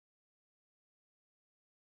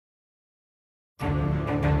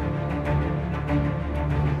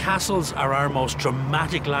Castles are our most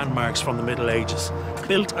dramatic landmarks from the Middle Ages,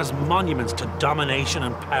 built as monuments to domination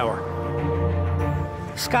and power.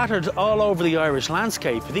 Scattered all over the Irish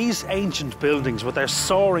landscape, these ancient buildings with their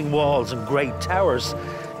soaring walls and great towers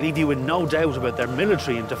leave you in no doubt about their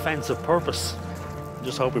military and defensive purpose.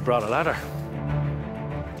 Just hope we brought a ladder.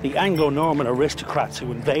 The Anglo-Norman aristocrats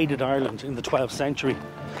who invaded Ireland in the 12th century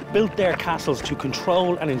built their castles to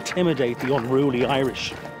control and intimidate the unruly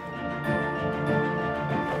Irish.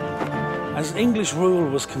 As English rule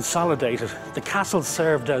was consolidated, the castles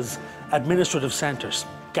served as administrative centres,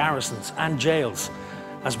 garrisons and jails,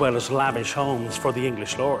 as well as lavish homes for the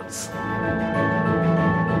English lords.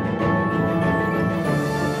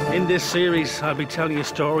 In this series, I'll be telling you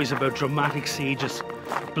stories about dramatic sieges,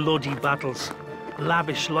 bloody battles,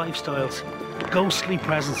 lavish lifestyles, ghostly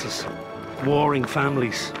presences, warring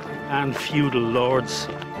families and feudal lords.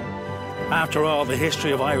 After all, the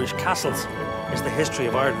history of Irish castles is the history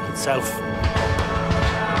of Ireland itself.